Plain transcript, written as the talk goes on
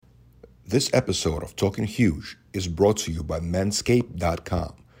This episode of Talking Huge is brought to you by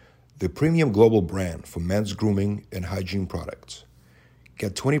Manscaped.com, the premium global brand for men's grooming and hygiene products.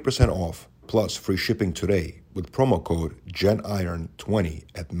 Get 20% off plus free shipping today with promo code GENIRON20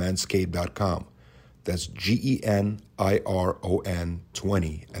 at Manscaped.com. That's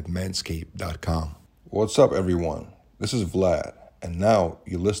GENIRON20 at Manscaped.com. What's up, everyone? This is Vlad, and now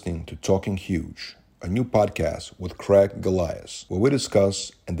you're listening to Talking Huge, a new podcast with Craig Golias, where we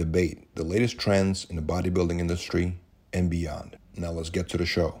discuss and debate the latest trends in the bodybuilding industry and beyond. Now let's get to the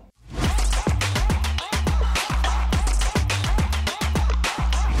show.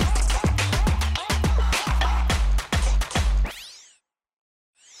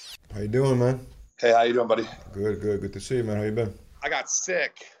 How you doing, man? Hey, how you doing, buddy? Good to see you, man. How you been? I got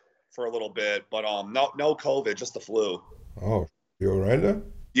sick for a little bit, but no COVID, just the flu. Oh, you all right there?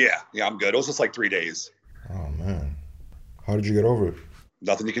 Yeah, I'm good. It was just like 3 days. Oh, man. How did you get over it?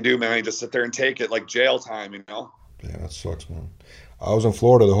 Nothing you can do, man. You just sit there and take it like jail time, you know? Yeah, that sucks, man. I was in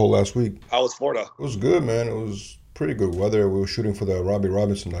Florida the whole last week. How was Florida? It was good, man. It was pretty good weather. We were shooting for the Robbie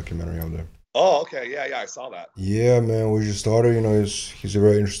Robinson documentary out there. Oh, okay. Yeah, I saw that. Yeah, man. We just started. He's a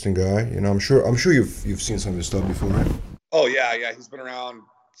very interesting guy. I'm sure you've seen some of his stuff before, right? Oh, yeah. He's been around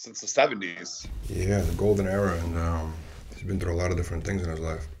since the 70s. Yeah, the golden era, and he's been through a lot of different things in his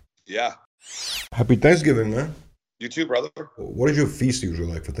life. Yeah. Happy Thanksgiving, man. You too, brother. What is your feast usually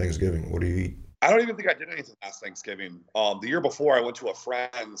like for Thanksgiving? What do you eat? I don't even think I did anything last Thanksgiving. The year before, I went to a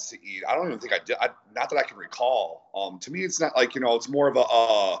friend's to eat. I don't even think I did. Not that I can recall. To me, it's not like, it's more of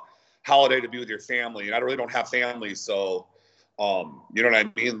a holiday to be with your family. And I really don't have family. So, you know what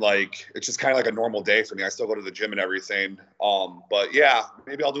I mean? Like, it's just kind of like a normal day for me. I still go to the gym and everything. But yeah,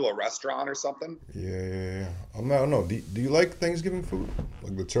 maybe I'll do a restaurant or something. Yeah. I don't know. Do you like Thanksgiving food?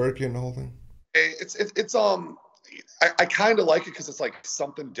 Like the turkey and the whole thing? I kind of like it because it's like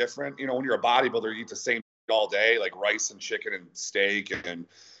something different. When you're a bodybuilder, you eat the same all day, like rice and chicken and steak, and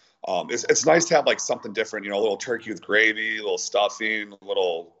it's nice to have like something different. A little turkey with gravy, a little stuffing, a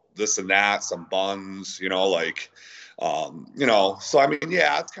little this and that, some buns. So I mean,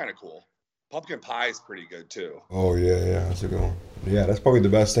 yeah, it's kind of cool. Pumpkin pie is pretty good too. Oh yeah, that's a good one. Yeah, that's probably the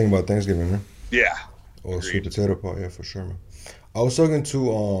best thing about Thanksgiving, man. Yeah. Or sweet potato pie, yeah, for sure, man. I was talking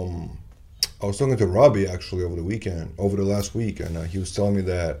to Robbie actually over the last week, and he was telling me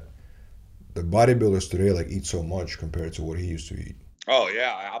that the bodybuilders today like eat so much compared to what he used to eat. Oh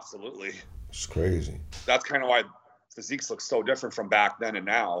yeah, absolutely. It's crazy. That's kind of why physiques look so different from back then and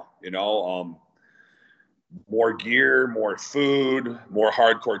now. More gear, more food, more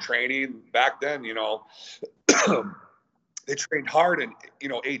hardcore training. Back then, they trained hard and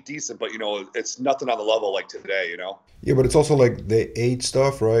ate decent, but it's nothing on the level like today. Yeah, but it's also like they ate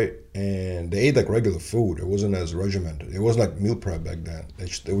stuff, right? And they ate like regular food. It wasn't as regimented. It wasn't like meal prep back then.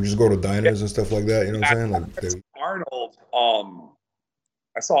 They would just go to diners and stuff like that. You know what I'm saying? Like Arnold.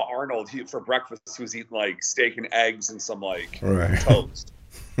 I saw Arnold. For breakfast, he was eating like steak and eggs and some like toast.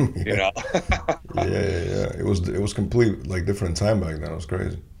 Yeah. Yeah. It was complete like different time back then. It was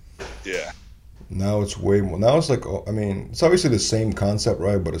crazy. Yeah. Now it's way more. Now it's like, I mean, it's obviously the same concept,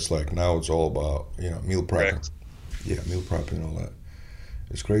 right? But it's like now it's all about meal prepping. Right. Yeah, meal prepping and all that.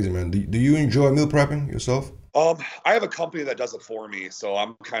 It's crazy, man. Do you enjoy meal prepping yourself? I have a company that does it for me, so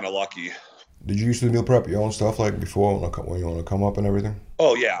I'm kind of lucky. Did you used to meal prep your own stuff like before when you want to come up and everything?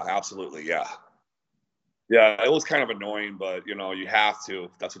 Oh yeah, absolutely, yeah. Yeah, it was kind of annoying, but you have to.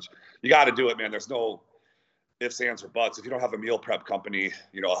 That's what you got to do it, man. There's no ifs, ands, or buts. If you don't have a meal prep company,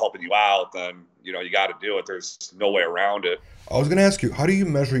 helping you out, then you got to do it. There's no way around it. I was gonna ask you, how do you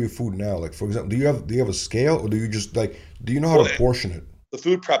measure your food now? Like, for example, do you have a scale, or do you just do you know how to portion it? The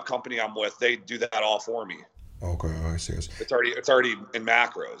food prep company I'm with, they do that all for me. Okay, I see. It's already in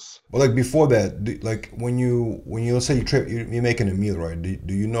macros. Well, like before that, like when you let's say you're making a meal, right?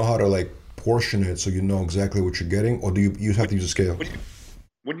 Do you know how to like portion it so you know exactly what you're getting, or do you have to use a scale?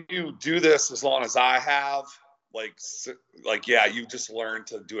 When you do this, as long as I have, like yeah, you just learn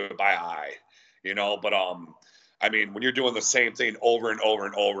to do it by eye, But I mean, when you're doing the same thing over and over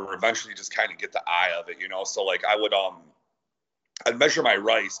and over, eventually you just kind of get the eye of it, So like I'd measure my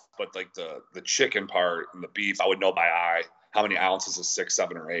rice, but like the chicken part and the beef, I would know by eye how many ounces is 6,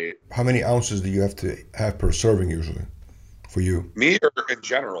 7, or 8. How many ounces do you have to have per serving usually? For you? Me or in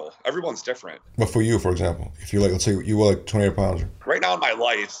general? Everyone's different. But for you, for example, if you let's say you were like 28 pounds. Right now in my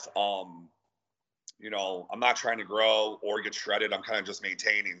life, I'm not trying to grow or get shredded. I'm kind of just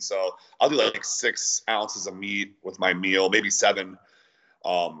maintaining. So I'll do like 6 ounces of meat with my meal, maybe 7.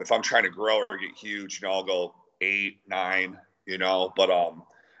 If I'm trying to grow or get huge, I'll go 8, 9, but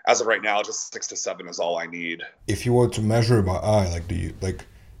as of right now, just 6 to 7 is all I need. If you were to measure it by eye, like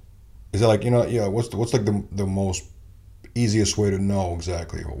Is it like, yeah, what's like the most easiest way to know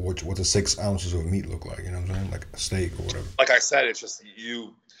exactly what the 6 ounces of meat look like? You know what I'm saying? Like a steak or whatever. Like I said, it's just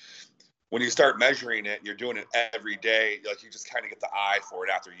you when you start measuring it, you're doing it every day. Like you just kind of get the eye for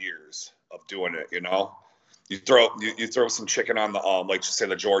it after years of doing it. You throw some chicken on the like just say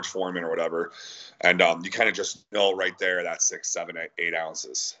the George Foreman or whatever, and you kind of just know right there that's 6, 7, 8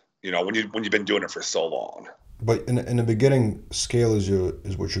 ounces. When you've been doing it for so long. But in the beginning, scale is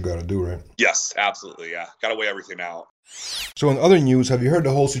what you got to do, right? Yes, absolutely. Yeah, got to weigh everything out. So in other news, have you heard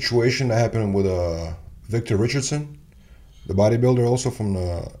the whole situation that happened with Victor Richardson, the bodybuilder, also from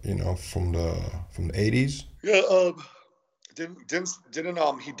the 80s? Yeah.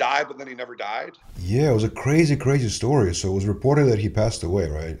 Didn't he die, but then he never died? Yeah, it was a crazy, crazy story. So it was reported that he passed away,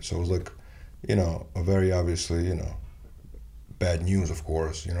 right? So it was like, a very obviously, bad news, of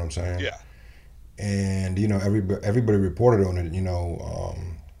course. You know what I'm saying? Yeah. And everybody reported on it.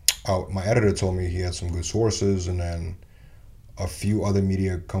 My editor told me he had some good sources, and then a few other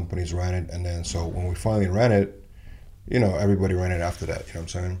media companies ran it, and then so when we finally ran it, everybody ran it after that. You know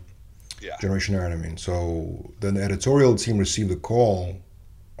what I'm saying? Yeah. Generation Aaron, I mean. So then the editorial team received a call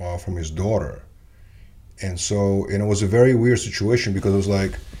from his daughter, and it was a very weird situation because it was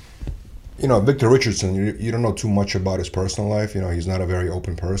like, Victor Richardson, you don't know too much about his personal life. He's not a very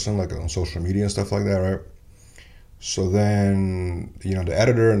open person, like on social media and stuff like that, right? So then, the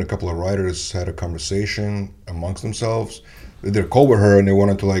editor and a couple of writers had a conversation amongst themselves. They did a call with her, and they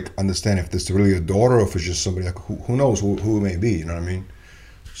wanted to like understand if this is really a daughter or if it's just somebody like who knows who it may be. You know what I mean?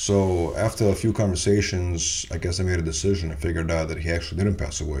 So after a few conversations, I guess they made a decision and figured out that he actually didn't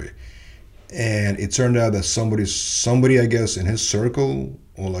pass away. And it turned out that somebody, I guess, in his circle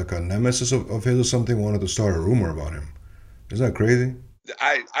or like a nemesis of his or something wanted to start a rumor about him. Isn't that crazy?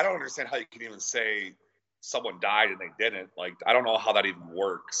 I don't understand how you can even say someone died and they didn't. Like, I don't know how that even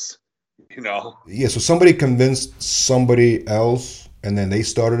works. Yeah, so somebody convinced somebody else and then they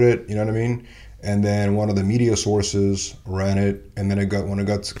started it, you know what I mean? And then one of the media sources ran it, and then when it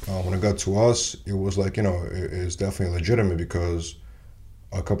got to us, it was like, it's definitely legitimate because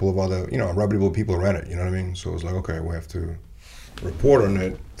a couple of other, reputable people ran it, you know what I mean? So it was like, okay, we have to report on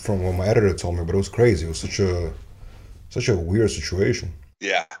it from what my editor told me, but it was crazy. It was such a weird situation.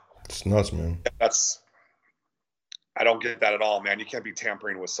 Yeah. It's nuts, man. I don't get that at all, man. You can't be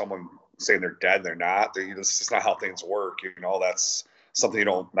tampering with someone saying they're dead and they're not. This is just not how things work. That's something you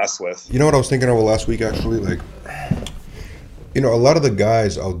don't mess with. You know what I was thinking of last week, actually? Like, a lot of the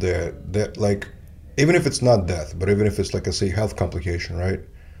guys out there that, like, even if it's not death, but even if it's like, say, health complication, right?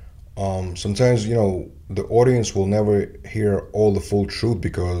 Sometimes, the audience will never hear all the full truth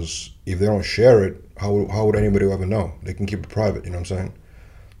because if they don't share it, how would anybody ever know? They can keep it private, you know what I'm saying?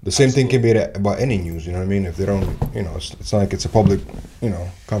 The same thing can be about any news, you know what I mean? If they don't, it's not like it's a public,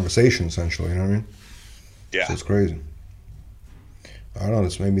 conversation, essentially, you know what I mean? Yeah. So it's crazy. I don't know,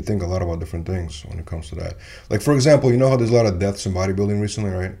 this made me think a lot about different things when it comes to that. Like, for example, you know how there's a lot of deaths in bodybuilding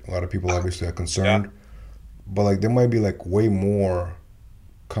recently, right? A lot of people obviously are concerned. Yeah. But, like, there might be, like, way more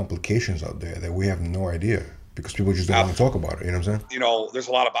complications out there that we have no idea because people just don't want to talk about it, you know what I'm saying? There's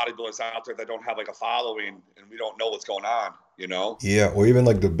a lot of bodybuilders out there that don't have, like, a following, and we don't know what's going on, Yeah, or even,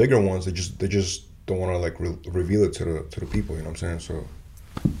 like, the bigger ones, they just don't want to, like, reveal it to the people, you know what I'm saying? So,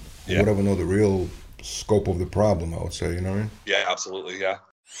 we would ever know the real scope of the problem, I would say, you know what I mean? Yeah, absolutely, yeah.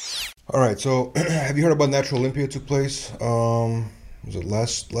 All right, so have you heard about Natural Olympia took place? Was it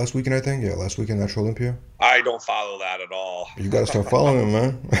last weekend, I think? Yeah, last weekend, Natural Olympia. I don't follow that at all. You got to start following him,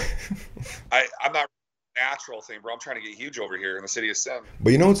 man. I'm not natural thing, bro. I'm trying to get huge over here in the city of Sim.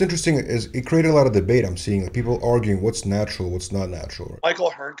 But what's interesting is it created a lot of debate. I'm seeing like people arguing what's natural, what's not natural.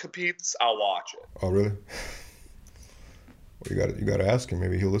 Michael Hearn competes, I'll watch it. Oh, really? Well, you got to ask him.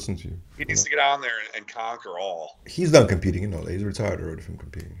 Maybe he'll listen to you. He needs to get on there and conquer all. He's done competing, He's retired already from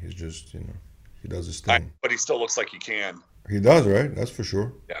competing. He's just, he does his thing. But he still looks like he can. He does, right? That's for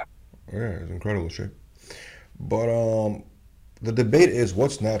sure. Yeah. Yeah, he's in incredible shape. But the debate is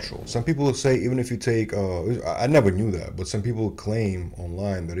what's natural. Some people will say even if you take, I never knew that, but some people claim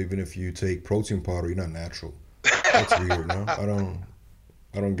online that even if you take protein powder, you're not natural. That's weird, no?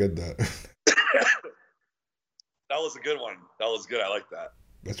 I don't get that. That was a good one. That was good. I like that.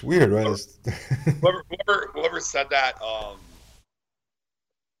 That's weird, right? Whoever said that,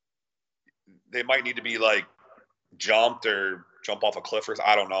 they might need to be like jumped or jump off a cliff or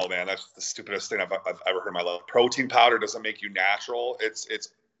I don't know, man. That's the stupidest thing I've ever heard in my life. Protein powder doesn't make you natural. It's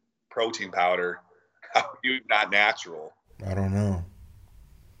protein powder. How are you not natural? I don't know.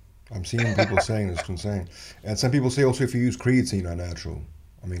 I'm seeing people saying it's insane. And some people say also if you use creatine, not natural.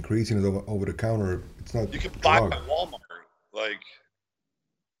 I mean, creatine is over the counter. It's not. You can buy it at Walmart. Like,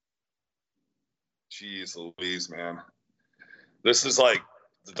 Jeez Louise, man. This is like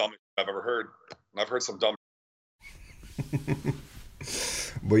the dumbest I've ever heard. I've heard some dumb.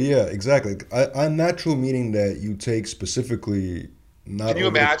 But yeah, exactly. Unnatural meaning that you take specifically not Can you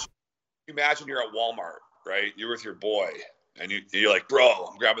over the. imagine? Imagine you're at Walmart, right? You're with your boy, and you're like, bro,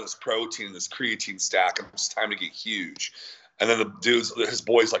 I'm grabbing this protein, this creatine stack, and it's time to get huge. And then his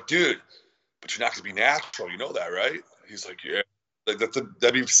boy's like, dude, but you're not gonna be natural, you know that, right? He's like, yeah. Like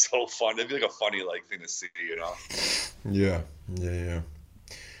that'd be so fun. That'd be like a funny like thing to see, you know? Yeah, yeah.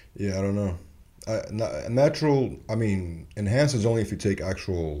 Yeah, I don't know. Natural, I mean, enhanced is only if you take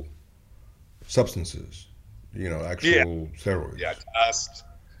actual substances, Yeah, actual yeah. steroids. Test,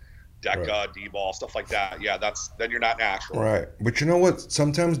 Right. Deca, D-ball, stuff like that. Yeah, then you're not natural. Right. But you know what?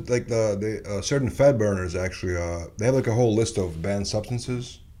 Sometimes, like the certain fat burners actually, they have like a whole list of banned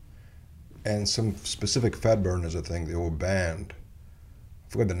substances, and some specific fat burners, I think, they were banned. I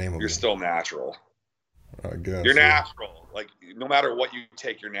forgot the name of You're them. still natural. I You're guess, yeah. natural. Like no matter what you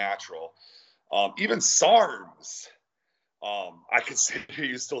take, you're natural. Even SARMs, I consider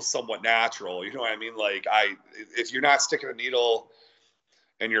you still somewhat natural. You know what I mean? Like if you're not sticking a needle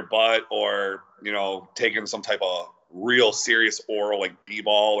in your butt or taking some type of real serious oral like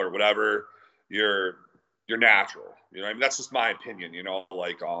B-ball or whatever, you're natural. You know what I mean? That's just my opinion.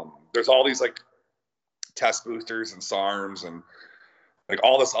 Like there's all these like test boosters and SARMs and like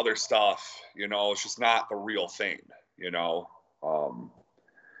all this other stuff. It's just not the real thing. You know. Um,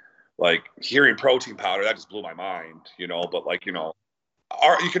 like hearing protein powder, that just blew my mind. But like you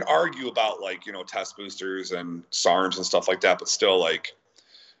can argue about like test boosters and SARMs and stuff like that, but still like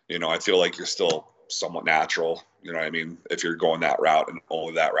I feel like you're still somewhat natural. You know what I mean? If you're going that route and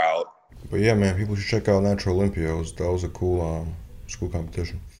only that route. But yeah, man, people should check out Natural Olympia. That was a cool school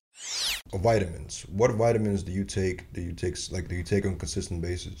competition. Vitamins. What vitamins do you take? Do you take on a consistent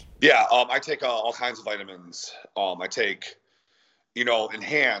basis? Yeah, I take all kinds of vitamins. I take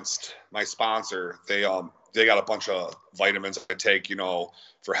Enhanced, my sponsor. They got a bunch of vitamins I take,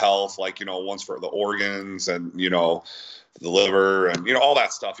 for health, like ones for the organs and the liver and all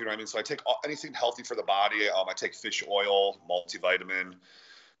that stuff. You know what I mean? So I take anything healthy for the body. I take fish oil, multivitamin.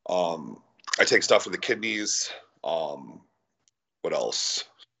 I take stuff for the kidneys. What else?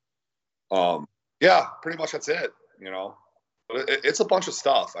 Yeah, pretty much that's it. But it's a bunch of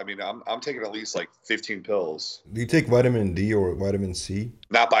stuff. I mean, I'm taking at least like 15 pills. Do you take vitamin D or vitamin C?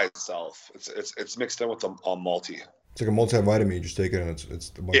 Not by itself. It's mixed in with a multi. It's like a multivitamin. You just take it, and it's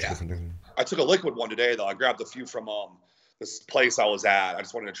a bunch of Yeah, different things. I took a liquid one today though. I grabbed a few from this place I was at. I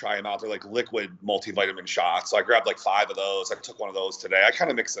just wanted to try them out. They're like liquid multivitamin shots. So I grabbed like 5 of those. I took one of those today. I kind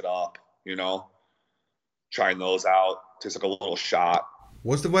of mix it up, trying those out. Tastes like a little shot.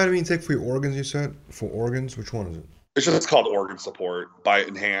 What's the vitamin you take for your organs? You said for organs. Which one is it? It's called Organ Support by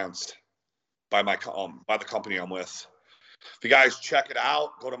Enhanced by by the company I'm with. If you guys check it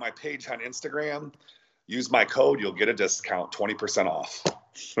out, go to my page on Instagram. Use my code, you'll get a discount, 20% off.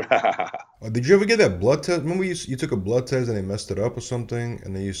 Did you ever get that blood test? Remember you took a blood test and they messed it up or something,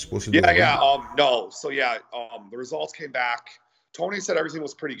 and then you're supposed to do Yeah, it yeah. again? No. So yeah, the results came back. Tony said everything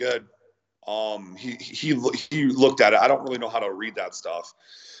was pretty good. He looked at it. I don't really know how to read that stuff.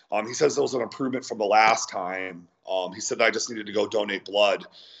 He says there was an improvement from the last time. He said that I just needed to go donate blood,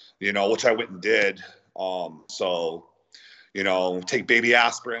 which I went and did. So take baby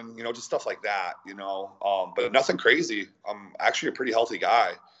aspirin, just stuff like that, but nothing crazy. I'm actually a pretty healthy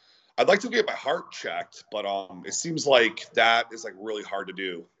guy. I'd like to get my heart checked, but it seems like that is like really hard to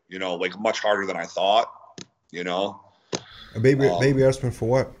do, like much harder than I thought, you know, A baby um, aspirin for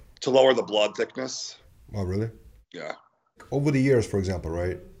what? to lower the blood thickness. Oh, really? Yeah. Over the years, for example,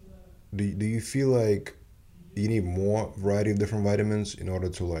 right? Do you feel like you need more variety of different vitamins in order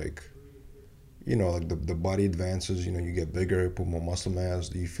to like the body advances, you get bigger, put more muscle mass.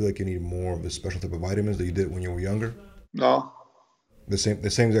 Do you feel like you need more of the special type of vitamins that you did when you were younger? No. The same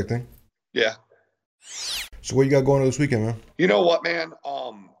exact thing? Yeah. So what you got going on this weekend, man? You know what, man?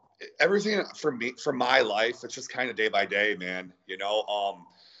 Everything for me, for my life, it's just kind of day by day, man.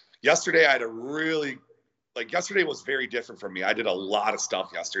 Yesterday I had a really yesterday was very different for me. I did a lot of stuff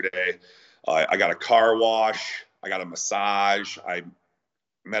yesterday. I got a car wash. I got a massage. I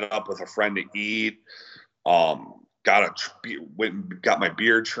met up with a friend to eat. Went and got my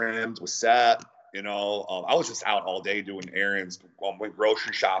beard trimmed. Was set. I was just out all day doing errands. Went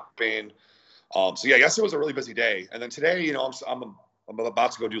grocery shopping. So yeah, yesterday was a really busy day. And then today, I'm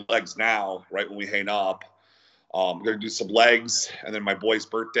about to go do legs now. Right when we hang up, we're gonna do some legs, and then my boy's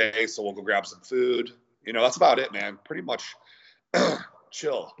birthday, so we'll go grab some food. That's about it, man. Pretty much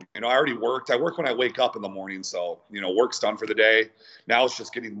chill. You know, I already worked. I work when I wake up in the morning. So, you know, work's done for the day. Now it's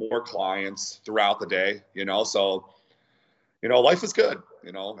just getting more clients throughout the day, you know? So, you know, life is good.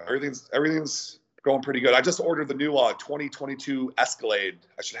 You know, everything's going pretty good. I just ordered the new 2022 Escalade.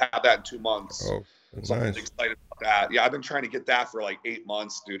 I should have that in 2 months. Oh, So nice. I'm excited about that. Yeah, I've been trying to get that for like 8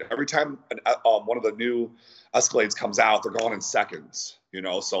 months, dude. Every time one of the new Escalades comes out, they're gone in seconds, you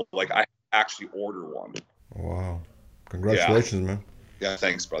know? So like I actually order one. Wow. Yeah. Congratulations, man. Yeah.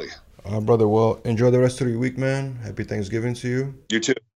 Thanks, buddy. Brother, well, enjoy the rest of your week, man. Happy Thanksgiving to you. You too.